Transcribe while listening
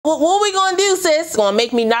What we gonna do, sis? Gonna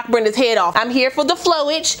make me knock Brenda's head off. I'm here for the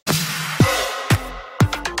flowage.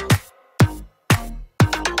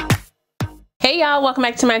 Hey y'all, welcome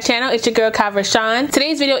back to my channel. It's your girl Kie RaShon.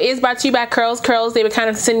 Today's video is brought to you by CurlsCurls. They were kind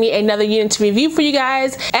of sending me another unit to review for you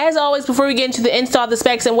guys. As always, before we get into the install, the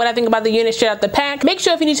specs, and what I think about the unit straight out the pack, make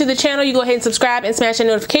sure if you're new to the channel, you go ahead and subscribe and smash that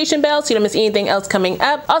notification bell so you don't miss anything else coming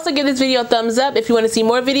up. Also, give this video a thumbs up if you want to see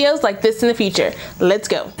more videos like this in the future. Let's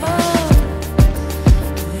go.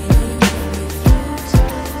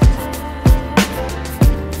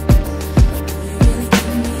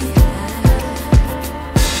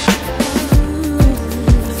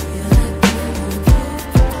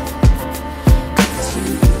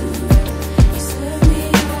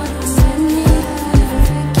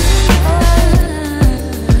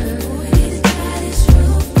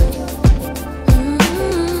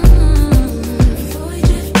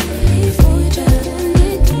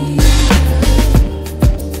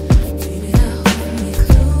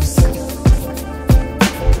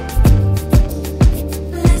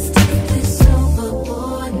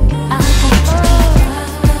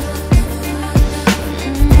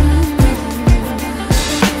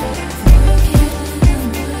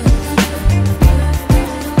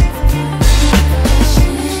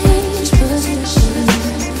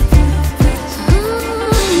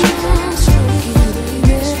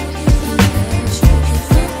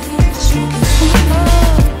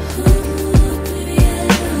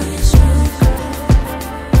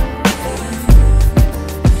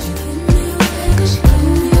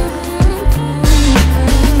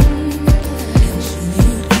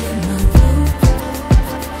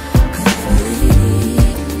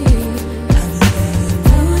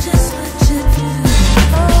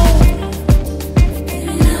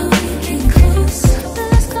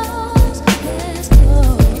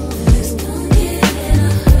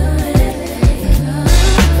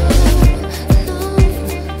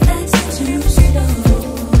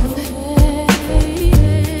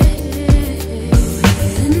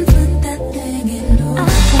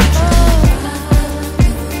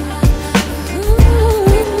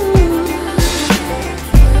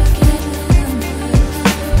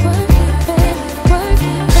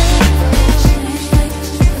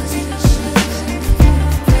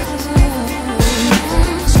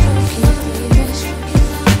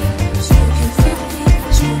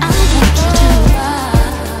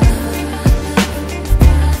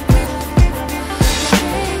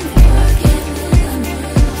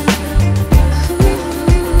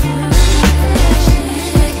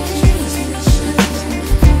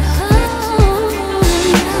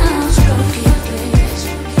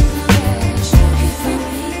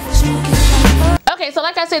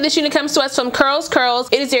 This unit comes to us from CurlsCurls.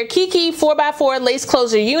 It is their KeKe 4x4 lace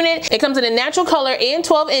closure unit. It comes in a natural color and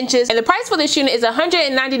 12 inches, and the price for this unit is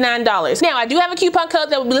 $199. Now, I do have a coupon code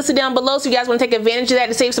that will be listed down below, so if you guys want to take advantage of that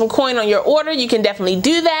to save some coin on your order, you can definitely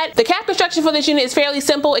do that. The cap construction for this unit is fairly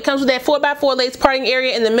simple. It comes with that 4x4 lace parting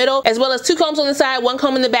area in the middle, as well as 2 combs on the side, 1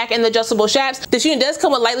 comb in the back, and the adjustable straps. This unit does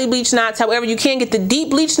come with lightly bleached knots. However, you can get the deep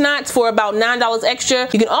bleached knots for about $9 extra.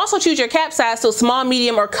 You can also choose your cap size, so small,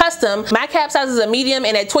 medium, or custom. My cap size is a medium,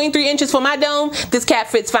 and at 23 inches for my dome, this cap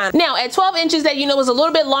fits fine. Now, at 12 inches, that was a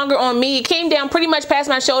little bit longer on me. It came down pretty much past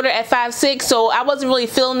my shoulder at 5'6", so I wasn't really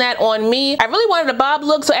feeling that on me. I really wanted a bob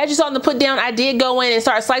look, so as you saw in the put down, I did go in and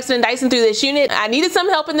start slicing and dicing through this unit. I needed some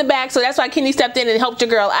help in the back, so that's why Kenny stepped in and helped your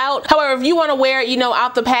girl out. However, if you want to wear it,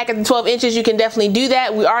 out the pack at the 12 inches, you can definitely do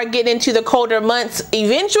that. We are getting into the colder months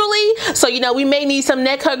eventually, so we may need some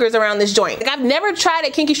neck huggers around this joint. Like, I've never tried a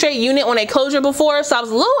Kinky straight unit on a closure before, so I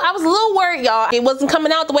was a little worried, y'all. It wasn't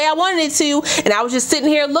coming out the way I wanted it to, and I was just sitting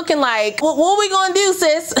here looking like, what are we gonna do,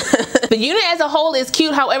 sis? The unit as a whole is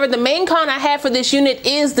cute. However, the main con I have for this unit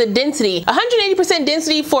is the density. 180%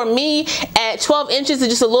 density for me at 12 inches is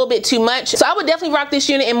just a little bit too much, so I would definitely rock this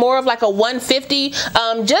unit in more of like a 150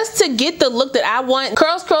 just to get the look that I want.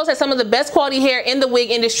 CurlsCurls has some of the best quality hair in the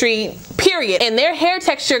wig industry, period, and their hair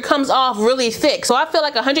texture comes off really thick, so I feel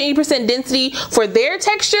like 180% density for their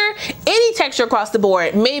texture, any texture across the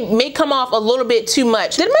board may come off a little bit too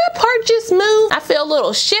much. Did my part just move? I feel a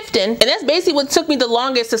little shifting, and that's basically what took me the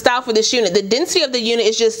longest to style for this unit. The density of the unit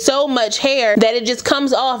is just so much hair that it just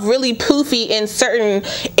comes off really poofy in certain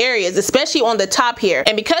areas, especially on the top here.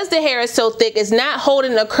 And because the hair is so thick, it's not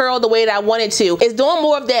holding a curl the way that I want it to. It's doing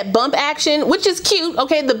more of that bump action, which is cute.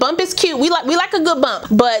 Okay, the bump is cute. We like a good bump,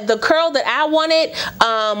 but the curl curl that I wanted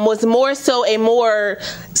was more so a more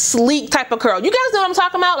sleek type of curl. You guys know what I'm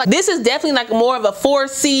talking about? Like, this is definitely like more of a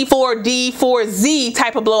 4C, 4D, 4Z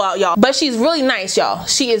type of blowout, y'all. But she's really nice, y'all.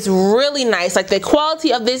 She is really nice. Like, the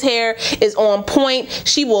quality of this hair is on point.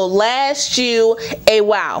 She will last you a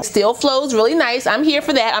while. Still flows really nice. I'm here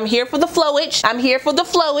for that. I'm here for the flowage. I'm here for the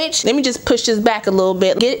flowage. Let me just push this back a little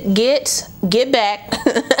bit. Get back.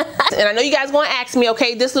 And I know you guys gonna ask me,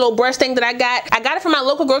 okay, this little brush thing that I got it from my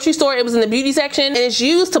local grocery store. It was in the beauty section, and it's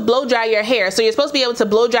used to blow dry your hair. So you're supposed to be able to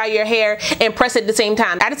blow dry your hair and press it at the same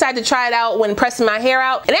time. I decided to try it out when pressing my hair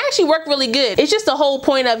out, and it actually worked really good. It's just the whole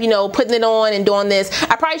point of, you know, putting it on and doing this.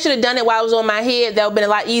 I probably should have done it while I was on my head. That would have been a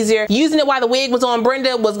lot easier. Using it while the wig was on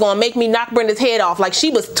Brenda was gonna make me knock Brenda's head off. Like, she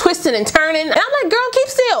was twisting and turning, and I'm like, girl, keep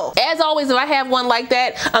still. As always, if I have one like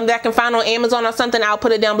that that I can find on Amazon or something, I'll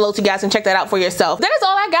put it down below so you guys can check that out for yourself. That is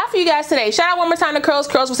all I got for you guys today. Shout out one more time to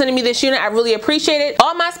CurlsCurls for sending me this unit. I really appreciate it.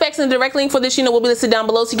 All my specs and the direct link for this unit will be listed down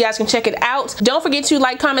below so you guys can check it out. Don't forget to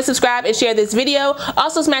like, comment, subscribe, and share this video.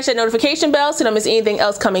 Also smash that notification bell so you don't miss anything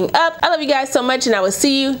else coming up. I love you guys so much, and I will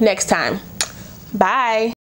see you next time. Bye.